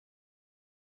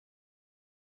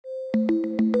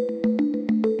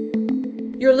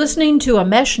You're listening to a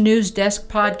Mesh News Desk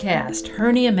podcast,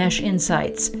 Hernia Mesh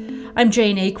Insights. I'm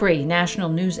Jane Acree, National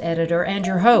News Editor and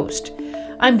your host.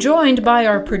 I'm joined by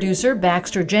our producer,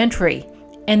 Baxter Gentry,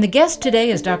 and the guest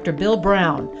today is Dr. Bill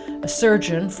Brown, a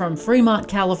surgeon from Fremont,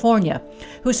 California,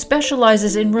 who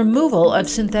specializes in removal of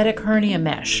synthetic hernia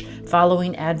mesh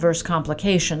following adverse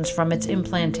complications from its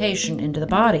implantation into the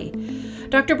body.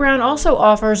 Dr. Brown also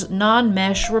offers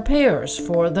non-mesh repairs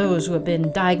for those who have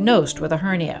been diagnosed with a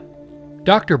hernia.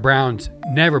 Dr. Brown's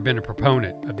never been a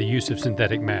proponent of the use of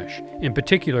synthetic mesh, in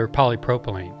particular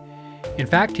polypropylene. In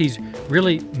fact, he's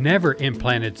really never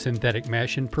implanted synthetic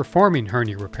mesh in performing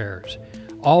hernia repairs,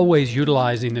 always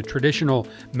utilizing the traditional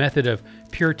method of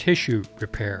pure tissue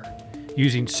repair,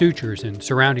 using sutures and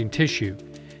surrounding tissue,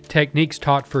 techniques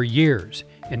taught for years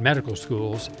in medical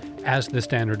schools as the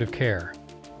standard of care.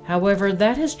 However,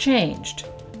 that has changed.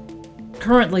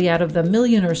 Currently, out of the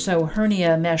million or so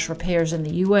hernia mesh repairs in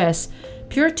the U.S.,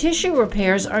 pure tissue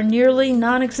repairs are nearly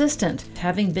non-existent,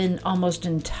 having been almost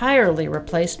entirely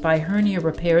replaced by hernia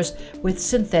repairs with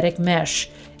synthetic mesh,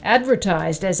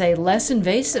 advertised as a less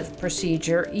invasive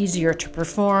procedure, easier to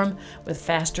perform, with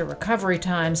faster recovery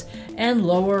times and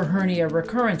lower hernia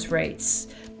recurrence rates.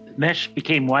 Mesh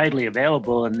became widely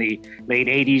available in the late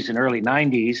 80s and early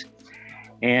 90s,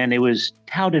 and it was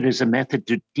touted as a method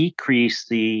to decrease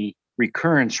the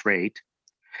recurrence rate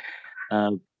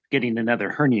of getting another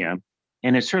hernia.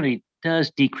 And it certainly does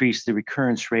decrease the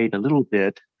recurrence rate a little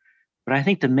bit. But I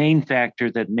think the main factor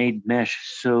that made mesh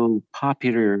so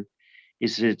popular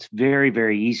is that it's very,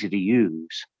 very easy to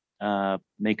use.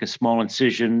 Make a small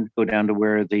incision, go down to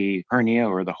where the hernia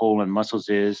or the hole in muscles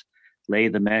is, lay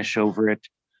the mesh over it,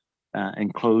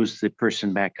 and close the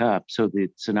person back up. So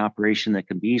it's an operation that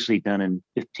can be easily done in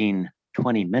 15,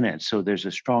 20 minutes. So there's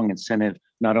a strong incentive.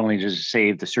 Not only does it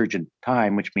save the surgeon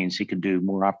time, which means he can do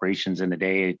more operations in a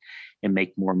day and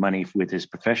make more money with his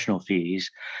professional fees,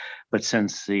 but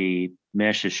since the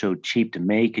mesh is so cheap to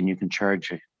make and you can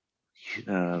charge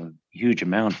a huge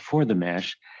amount for the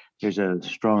mesh, there's a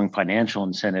strong financial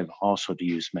incentive also to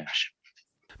use mesh.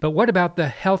 But what about the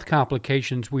health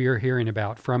complications we are hearing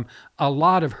about from a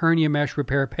lot of hernia mesh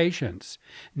repair patients,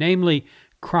 namely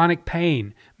chronic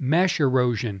pain, mesh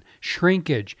erosion,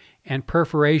 shrinkage, and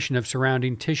perforation of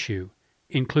surrounding tissue,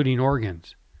 including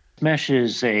organs? Mesh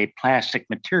is a plastic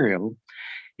material,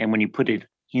 and when you put it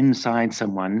inside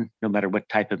someone, no matter what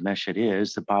type of mesh it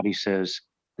is, the body says,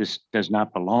 this does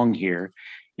not belong here,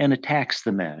 and attacks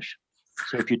the mesh.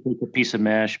 So if you take a piece of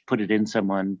mesh, put it in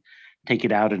someone, take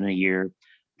it out in a year,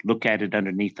 look at it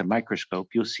underneath the microscope,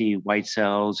 you'll see white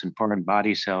cells and foreign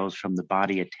body cells from the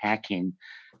body attacking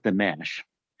the mesh.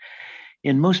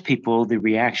 In most people, the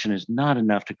reaction is not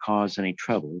enough to cause any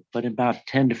trouble, but in about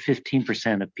 10 to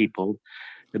 15% of people,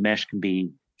 the mesh can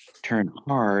be turned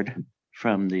hard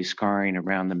from the scarring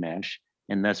around the mesh.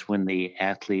 And that's when the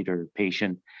athlete or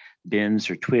patient bends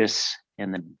or twists,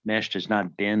 and the mesh does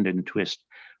not bend and twist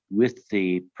with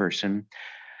the person.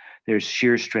 There's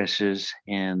shear stresses,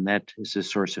 and that is a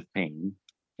source of pain.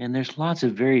 And there's lots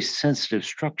of very sensitive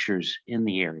structures in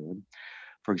the area.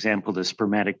 For example, the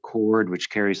spermatic cord,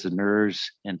 which carries the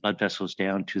nerves and blood vessels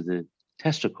down to the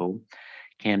testicle,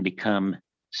 can become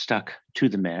stuck to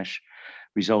the mesh,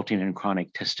 resulting in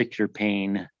chronic testicular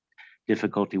pain,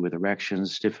 difficulty with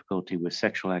erections, difficulty with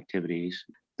sexual activities.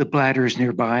 The bladder is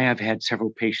nearby. I've had several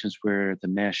patients where the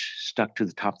mesh stuck to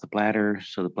the top of the bladder,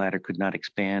 so the bladder could not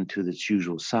expand to its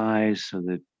usual size. So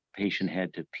the patient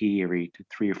had to pee every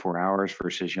 3 or 4 hours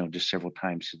versus, just several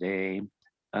times a day.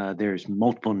 There's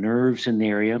multiple nerves in the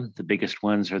area. The biggest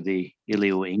ones are the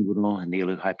ilioinguinal and the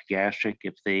iliohypogastric.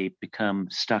 If they become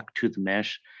stuck to the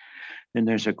mesh, then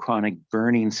there's a chronic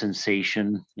burning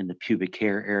sensation in the pubic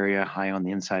hair area, high on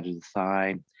the inside of the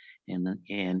thigh and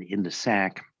in the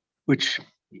sac, which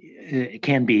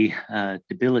can be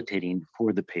debilitating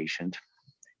for the patient.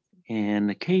 And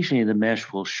occasionally the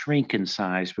mesh will shrink in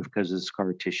size because of the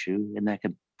scar tissue, and that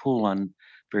can pull on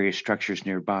various structures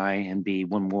nearby and be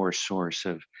one more source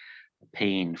of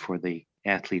pain for the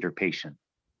athlete or patient.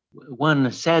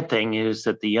 One sad thing is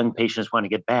that the young patients want to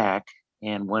get back,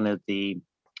 and one of the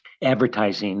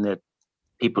advertising that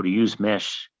people who use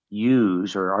mesh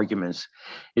use or arguments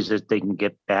is that they can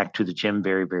get back to the gym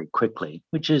very, very quickly,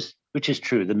 which is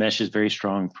true. The mesh is very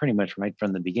strong pretty much right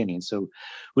from the beginning. So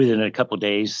within a couple of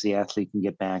days, the athlete can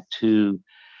get back to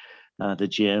the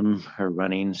gym or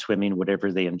running, swimming,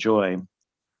 whatever they enjoy.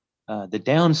 The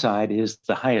downside is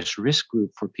the highest risk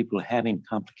group for people having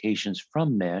complications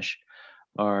from mesh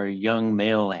are young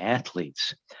male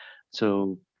athletes.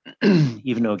 So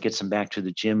even though it gets them back to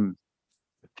the gym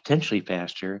potentially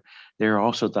faster, they're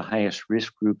also the highest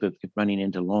risk group of running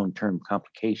into long-term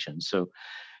complications. So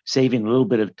saving a little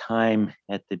bit of time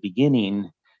at the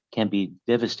beginning can be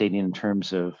devastating in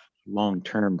terms of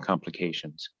long-term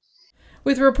complications.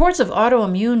 With reports of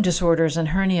autoimmune disorders in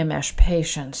hernia mesh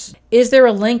patients, is there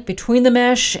a link between the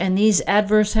mesh and these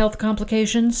adverse health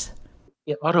complications?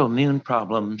 Yeah, autoimmune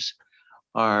problems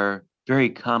are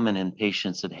very common in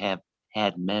patients that have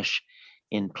had mesh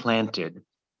implanted.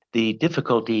 The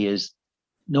difficulty is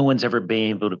no one's ever been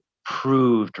able to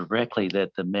prove directly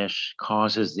that the mesh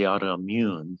causes the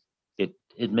autoimmune.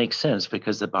 It makes sense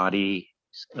because the body's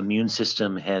immune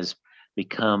system has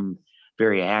become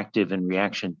very active in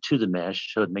reaction to the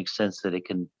mesh, so it makes sense that it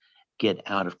can get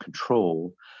out of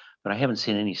control. But I haven't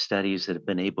seen any studies that have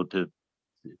been able to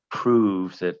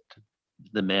prove that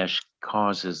the mesh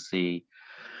causes the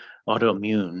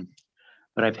autoimmune.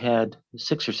 But I've had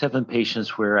 6 or 7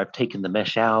 patients where I've taken the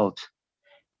mesh out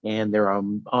and their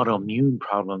autoimmune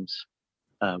problems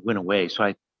went away.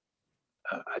 So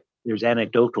there's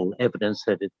anecdotal evidence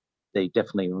that they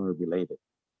definitely are related.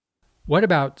 What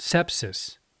about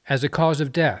sepsis as a cause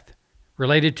of death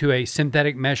related to a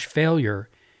synthetic mesh failure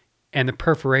and the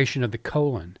perforation of the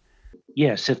colon?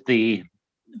 Yes, if the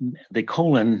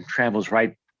colon travels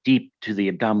right deep to the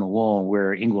abdominal wall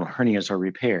where inguinal hernias are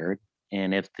repaired,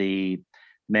 and if the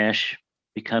mesh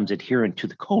becomes adherent to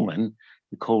the colon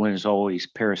is always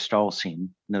peristalsing,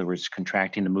 in other words,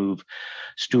 contracting to move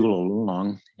stool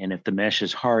along. And if the mesh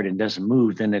is hard and doesn't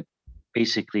move, then it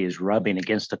basically is rubbing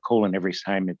against the colon every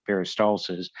time it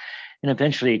peristalses. And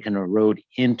eventually it can erode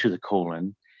into the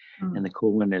colon. And the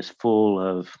colon is full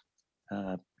of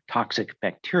toxic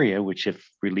bacteria, which, if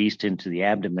released into the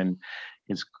abdomen,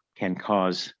 can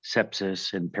cause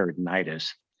sepsis and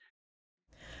peritonitis.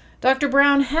 Dr.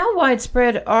 Brown, how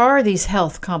widespread are these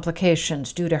health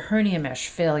complications due to hernia mesh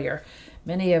failure,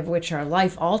 many of which are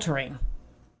life-altering?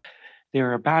 There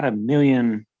are about 1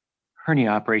 million hernia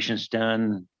operations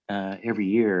done every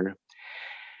year,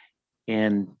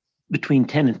 and between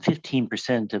 10 and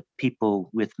 15% of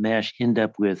people with mesh end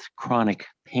up with chronic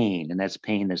pain, and that's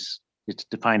pain it's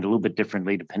defined a little bit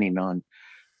differently depending on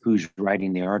who's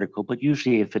writing the article, but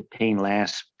usually if pain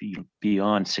lasts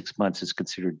beyond 6 months, it's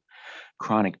considered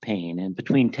chronic pain. And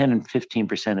between 10 and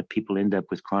 15% of people end up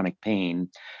with chronic pain,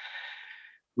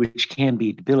 which can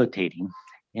be debilitating.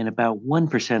 And about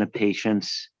 1% of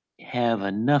patients have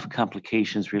enough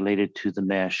complications related to the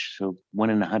mesh, so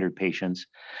 1 in 100 patients,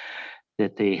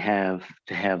 that they have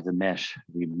to have the mesh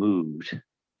removed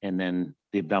and then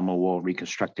the abdominal wall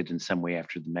reconstructed in some way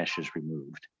after the mesh is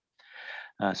removed.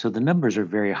 So the numbers are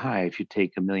very high. If you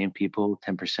take 1 million people,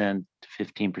 10% to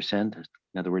 15%,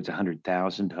 in other words,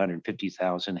 100,000 to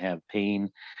 150,000 have pain,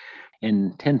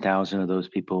 and 10,000 of those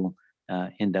people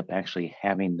end up actually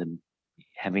having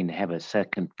to have a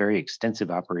second very extensive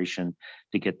operation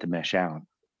to get the mesh out.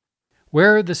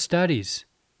 Where are the studies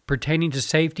pertaining to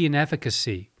safety and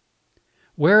efficacy?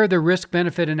 Where are the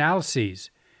risk-benefit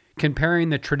analyses comparing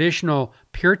the traditional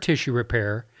pure tissue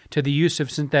repair to the use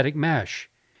of synthetic mesh?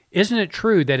 Isn't it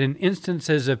true that in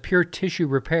instances of pure tissue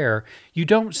repair, you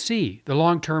don't see the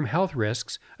long-term health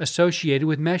risks associated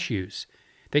with mesh use?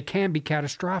 They can be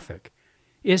catastrophic.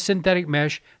 Is synthetic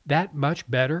mesh that much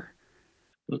better?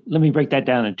 Let me break that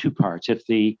down in 2 parts. If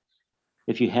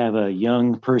you have a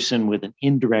young person with an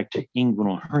indirect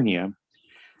inguinal hernia,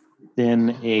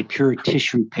 then a pure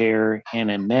tissue repair and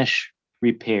a mesh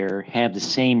repair have the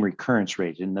same recurrence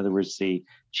rate. In other words, the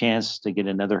chance to get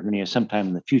another hernia sometime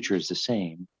in the future is the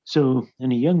same. So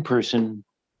in a young person,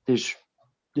 there's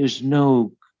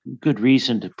no good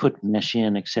reason to put mesh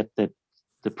in except that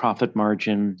the profit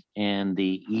margin and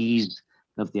the ease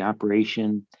of the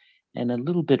operation and a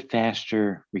little bit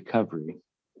faster recovery.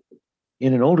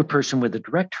 In an older person with a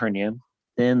direct hernia,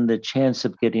 then the chance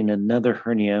of getting another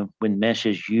hernia when mesh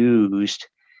is used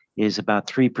is about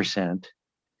 3%.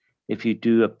 If you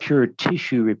do a pure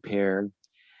tissue repair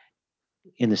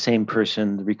in the same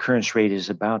person, the recurrence rate is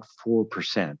about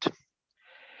 4%.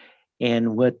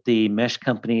 And what the mesh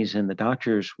companies and the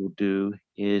doctors will do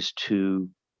is to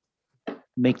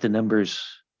make the numbers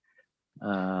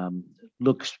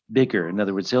look bigger. In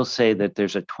other words, they'll say that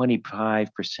there's a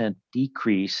 25%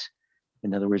 decrease,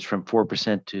 in other words, from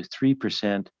 4% to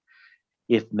 3%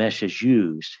 if mesh is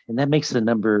used. And that makes the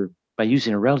number, by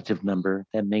using a relative number,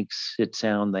 that makes it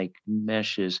sound like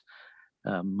mesh is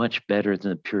much better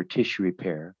than a pure tissue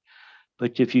repair.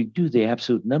 But if you do the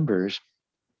absolute numbers,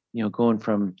 going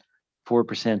from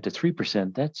 4% to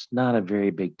 3%, that's not a very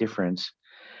big difference.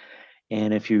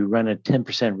 And if you run a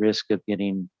 10% risk of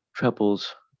getting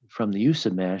troubles from the use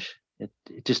of mesh, it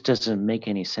just doesn't make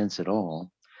any sense at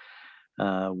all.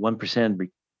 1%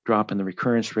 drop in the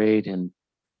recurrence rate and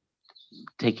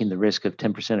taking the risk of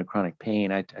 10% of chronic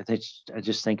pain. I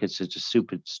just think it's just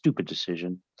a stupid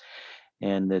decision,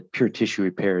 and that pure tissue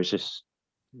repair is just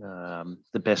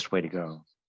the best way to go.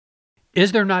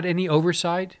 Is there not any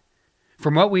oversight?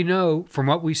 From what we know, from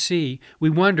what we see, we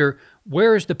wonder,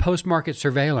 where is the post-market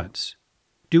surveillance?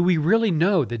 Do we really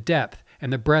know the depth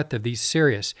and the breadth of these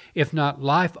serious, if not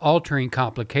life-altering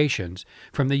complications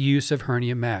from the use of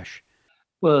hernia mesh?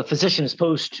 Well, a physician is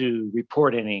supposed to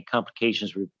report any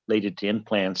complications related to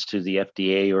implants to the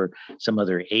FDA or some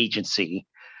other agency,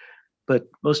 but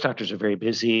most doctors are very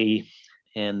busy,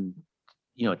 and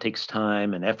it takes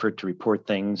time and effort to report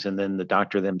things, and then the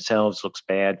doctor themselves looks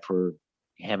bad for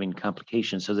having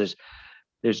complications. So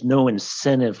there's no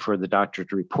incentive for the doctor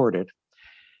to report it,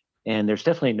 and there's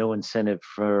definitely no incentive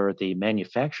for the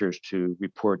manufacturers to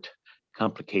report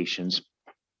complications,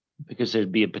 because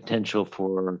there'd be a potential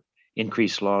for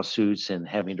increased lawsuits and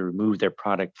having to remove their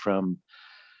product from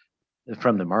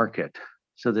the market.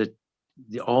 So that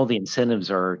all the incentives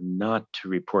are not to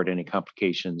report any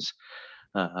complications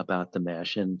about the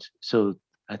mesh. And so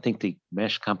I think the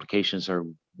mesh complications are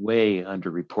way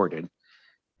underreported.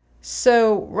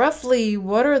 So, roughly,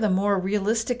 what are the more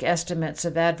realistic estimates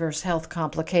of adverse health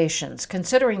complications,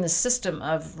 considering the system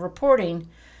of reporting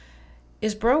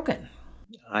is broken?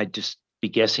 I'd just be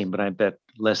guessing, but I bet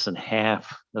less than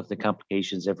half of the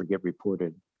complications ever get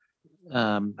reported.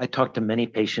 I talk to many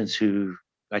patients who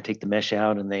I take the mesh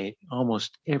out, and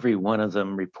almost every one of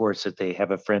them reports that they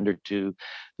have a friend or two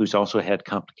who's also had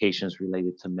complications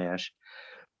related to mesh,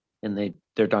 and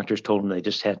their doctors told them they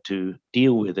just had to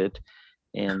deal with it,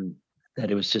 and that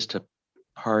it was just a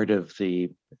part of the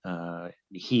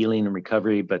healing and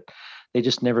recovery, but they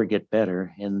just never get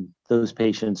better, and those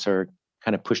patients are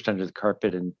kind of pushed under the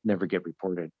carpet and never get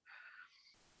reported.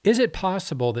 Is it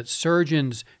possible that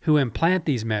surgeons who implant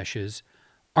these meshes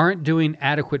aren't doing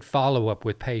adequate follow-up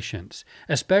with patients,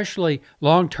 especially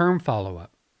long-term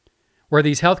follow-up, where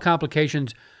these health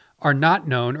complications are not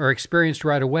known or experienced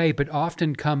right away, but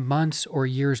often come months or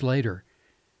years later?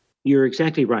 You're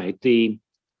exactly right. The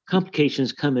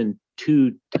complications come in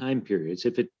two time periods.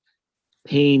 If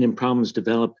pain and problems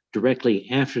develop directly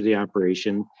after the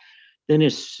operation, then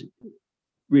it's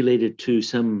related to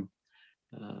some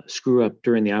screw up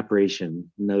during the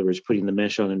operation. In other words, putting the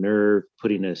mesh on a nerve,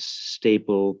 putting a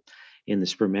staple in the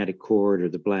spermatic cord or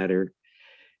the bladder.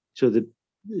 So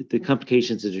the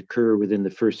complications that occur within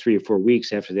the first 3 or 4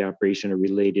 weeks after the operation are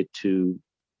related to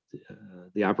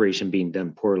the operation being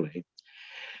done poorly.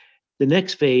 The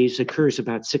next phase occurs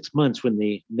about 6 months when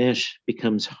the mesh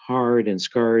becomes hard and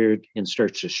scarred and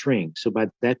starts to shrink. So by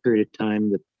that period of time,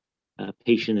 the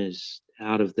patient is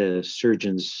out of the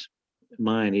surgeon's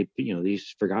mind.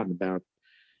 He's forgotten about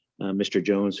Mr.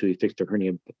 Jones, who he fixed a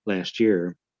hernia last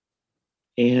year.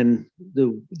 And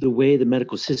the way the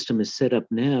medical system is set up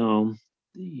now,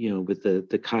 with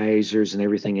the Kaisers and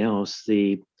everything else,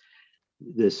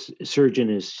 this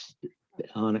surgeon is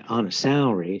on a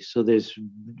salary, so there's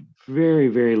very,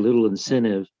 very little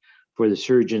incentive for the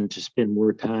surgeon to spend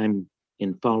more time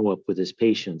in follow-up with his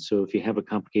patient. So if you have a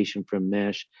complication from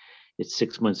mesh, it's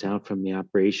 6 months out from the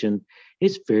operation,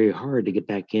 it's very hard to get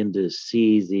back in to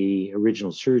see the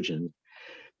original surgeon.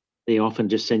 They often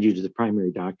just send you to the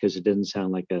primary doc because it doesn't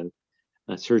sound like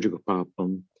a surgical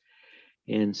problem.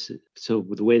 And so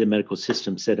with the way the medical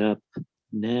system's set up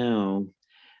now,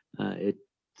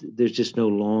 there's just no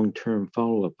long-term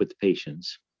follow-up with the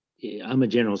patients. I'm a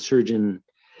general surgeon,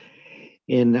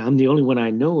 and I'm the only one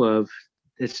I know of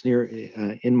that's near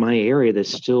in my area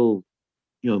that's still,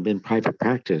 been private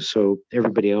practice. So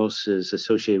everybody else is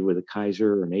associated with a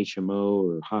Kaiser or an HMO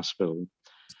or a hospital.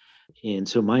 And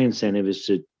so my incentive is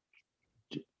to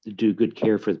do good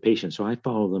care for the patient. So I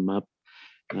follow them up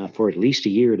for at least a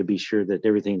year to be sure that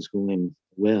everything's going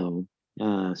well.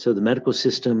 So the medical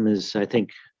system is, I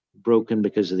think, broken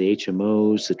because of the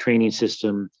HMOs. The training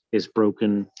system is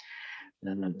broken.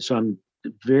 So I'm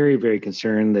very, very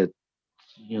concerned that,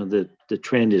 the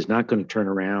trend is not going to turn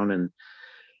around, and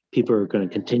people are going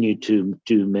to continue to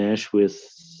do mesh with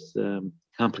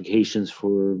complications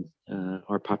for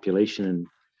our population.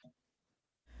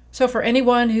 So for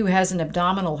anyone who has an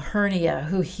abdominal hernia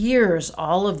who hears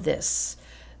all of this,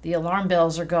 the alarm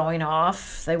bells are going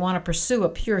off. They want to pursue a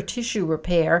pure tissue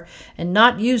repair and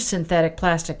not use synthetic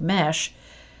plastic mesh.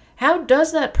 How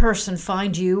does that person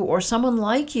find you or someone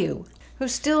like you who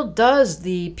still does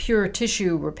the pure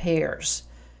tissue repairs?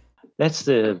 That's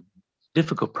the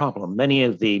difficult problem. Many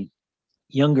of the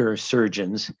younger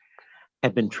surgeons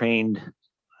have been trained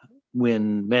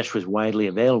when mesh was widely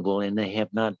available, and they have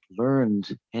not learned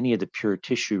any of the pure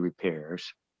tissue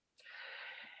repairs.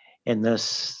 And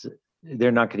thus,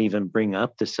 they're not going to even bring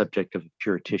up the subject of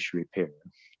pure tissue repair.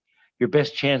 Your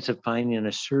best chance of finding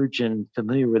a surgeon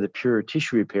familiar with a pure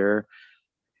tissue repair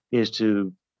is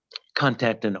to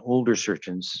contact an older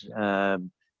surgeon's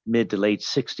mid to late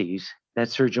 60s. That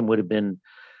surgeon would have been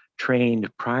trained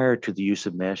prior to the use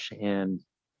of mesh and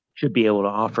should be able to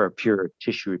offer a pure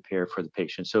tissue repair for the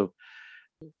patient. So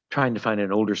trying to find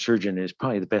an older surgeon is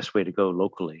probably the best way to go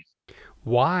locally.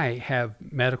 Why have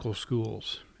medical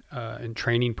schools and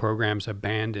training programs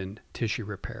abandoned tissue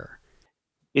repair?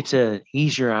 It's an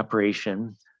easier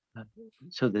operation.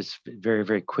 So that's very,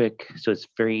 very quick. So it's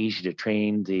very easy to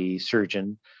train the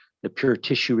surgeon. The pure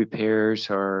tissue repairs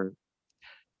are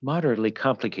moderately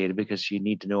complicated because you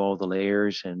need to know all the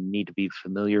layers and need to be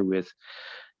familiar with,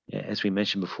 as we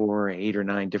mentioned before, 8 or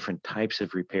 9 different types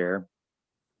of repair.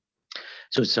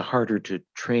 So it's harder to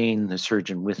train the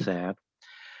surgeon with that.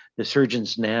 The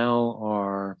surgeons now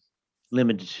are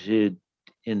limited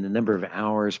in the number of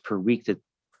hours per week that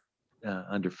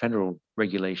under federal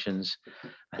regulations.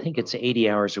 I think it's 80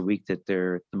 hours a week that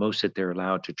they're the most that they're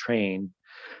allowed to train.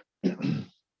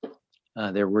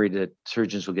 They're worried that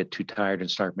surgeons will get too tired and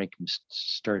start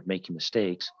making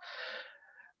mistakes.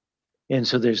 And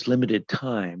so there's limited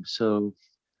time. So,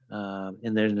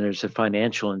 and then there's a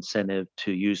financial incentive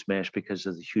to use mesh because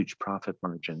of the huge profit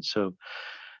margin. So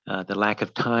the lack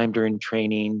of time during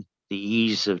training, the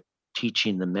ease of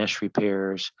teaching the mesh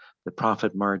repairs, the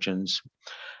profit margins,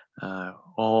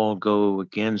 all go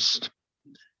against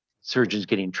surgeons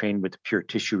getting trained with pure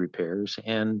tissue repairs.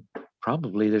 And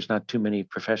probably there's not too many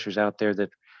professors out there that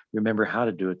remember how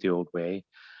to do it the old way.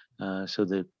 So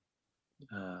the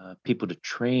people to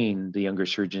train the younger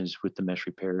surgeons with the mesh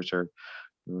repairs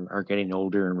are getting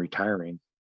older and retiring.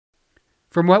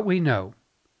 From what we know,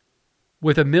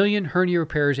 with 1 million hernia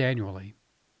repairs annually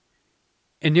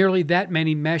and nearly that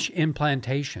many mesh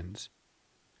implantations,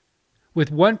 with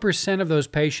 1% of those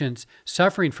patients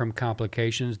suffering from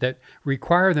complications that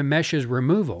require the mesh's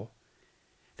removal,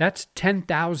 that's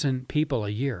 10,000 people a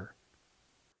year.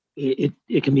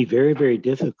 It can be very, very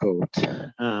difficult.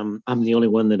 I'm the only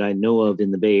one that I know of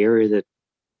in the Bay Area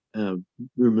that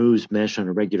removes mesh on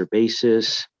a regular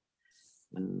basis.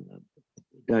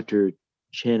 Dr.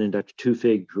 Chen and Dr.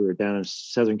 Tufig, who are down in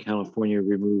Southern California,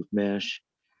 remove mesh.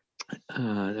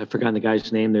 I've forgotten the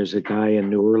guy's name. There's a guy in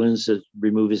New Orleans that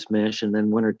removes his mesh, and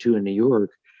then 1 or 2 in New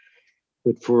York.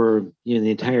 But for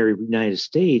the entire United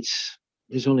States,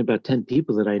 there's only about 10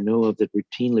 people that I know of that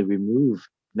routinely remove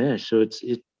mesh. So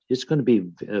it's going to be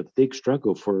a big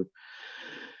struggle for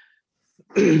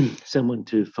someone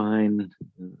to find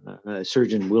a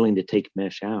surgeon willing to take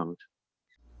mesh out.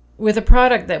 With a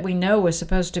product that we know was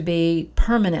supposed to be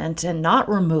permanent and not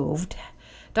removed,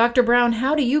 Dr. Brown,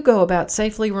 how do you go about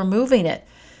safely removing it,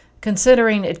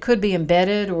 considering it could be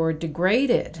embedded or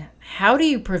degraded? How do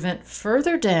you prevent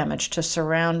further damage to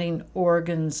surrounding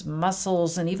organs,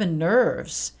 muscles, and even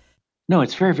nerves? No,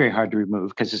 it's very, very hard to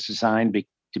remove because it's designed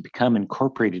to become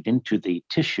incorporated into the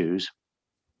tissues.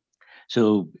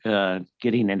 So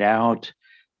getting it out,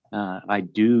 I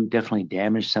do definitely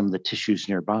damage some of the tissues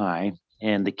nearby.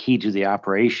 And the key to the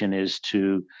operation is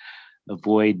to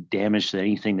avoid damage to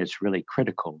anything that's really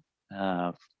critical,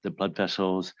 the blood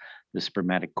vessels, the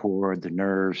spermatic cord, the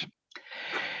nerves.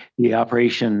 The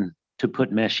operation to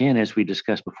put mesh in, as we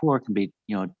discussed before, can be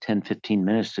 10, 15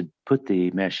 minutes to put the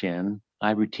mesh in.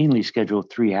 I routinely schedule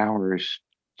 3 hours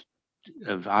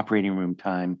of operating room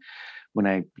time when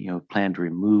I plan to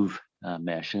remove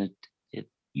mesh. And it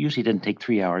usually doesn't take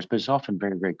 3 hours, but it's often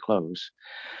very, very close.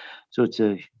 So it's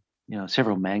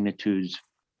several magnitudes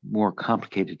more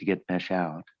complicated to get mesh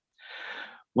out.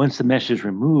 Once the mesh is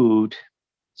removed,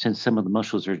 since some of the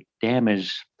muscles are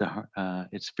damaged,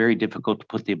 it's very difficult to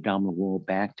put the abdominal wall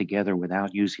back together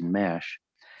without using mesh.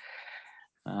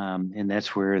 And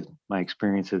that's where my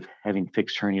experience of having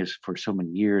fixed hernias for so many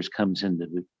years comes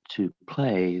into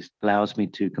play. It allows me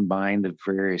to combine the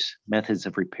various methods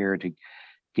of repair to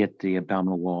get the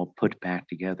abdominal wall put back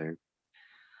together.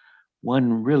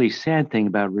 One really sad thing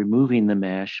about removing the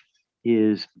mesh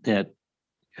is that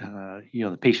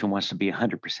the patient wants to be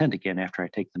 100% again after I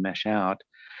take the mesh out,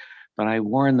 but I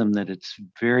warn them that it's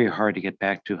very hard to get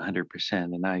back to 100%.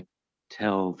 And I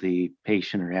tell the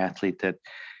patient or athlete that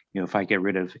if I get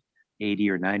rid of 80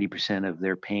 or 90% of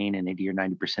their pain and 80 or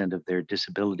 90% of their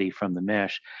disability from the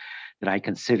mesh, that I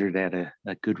consider that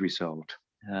a good result.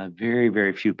 Very,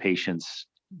 very few patients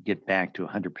get back to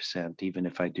 100%, even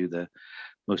if I do the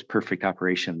most perfect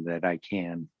operation that I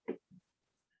can.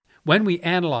 When we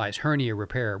analyze hernia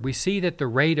repair, we see that the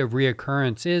rate of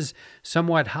reoccurrence is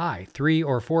somewhat high, 3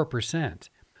 or 4%.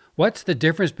 What's the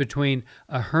difference between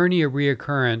a hernia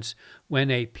reoccurrence when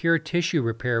a pure tissue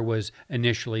repair was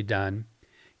initially done,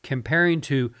 comparing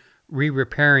to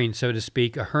re-repairing, so to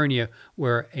speak, a hernia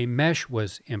where a mesh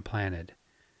was implanted?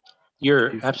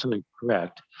 You're absolutely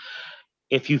correct.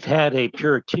 If you've had a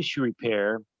pure tissue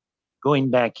repair,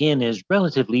 going back in is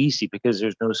relatively easy because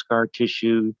there's no scar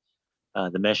tissue.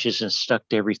 The mesh isn't stuck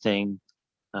to everything.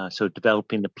 So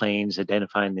developing the planes,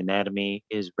 identifying the anatomy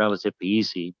is relatively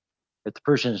easy. If the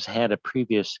person has had a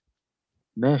previous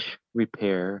mesh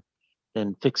repair,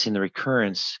 then fixing the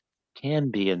recurrence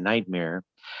can be a nightmare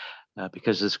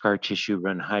because the scar tissue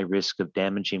run high risk of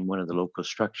damaging one of the local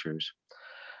structures.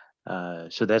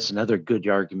 So that's another good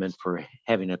argument for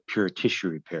having a pure tissue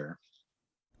repair.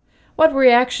 What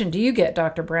reaction do you get,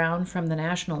 Dr. Brown, from the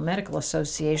National Medical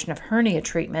Association of Hernia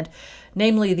Treatment,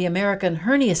 namely the American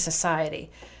Hernia Society?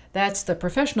 That's the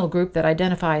professional group that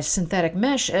identifies synthetic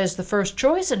mesh as the first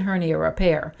choice in hernia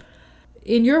repair.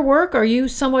 In your work, are you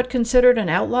somewhat considered an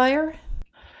outlier?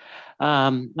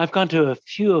 I've gone to a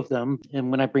few of them, and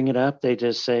when I bring it up, they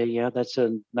just say, yeah, that's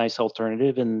a nice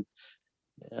alternative, and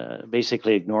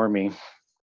basically ignore me.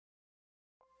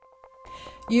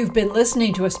 You've been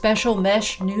listening to a special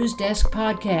Mesh News Desk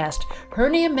podcast,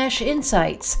 Hernia Mesh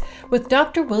Insights, with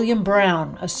Dr. William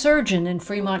Brown, a surgeon in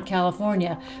Fremont,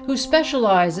 California, who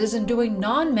specializes in doing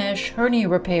non-mesh hernia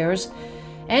repairs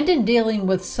and in dealing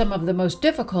with some of the most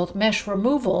difficult mesh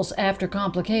removals after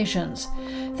complications.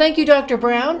 Thank you, Dr.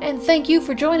 Brown, and thank you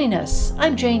for joining us.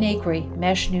 I'm Jane Acree,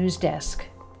 Mesh News Desk.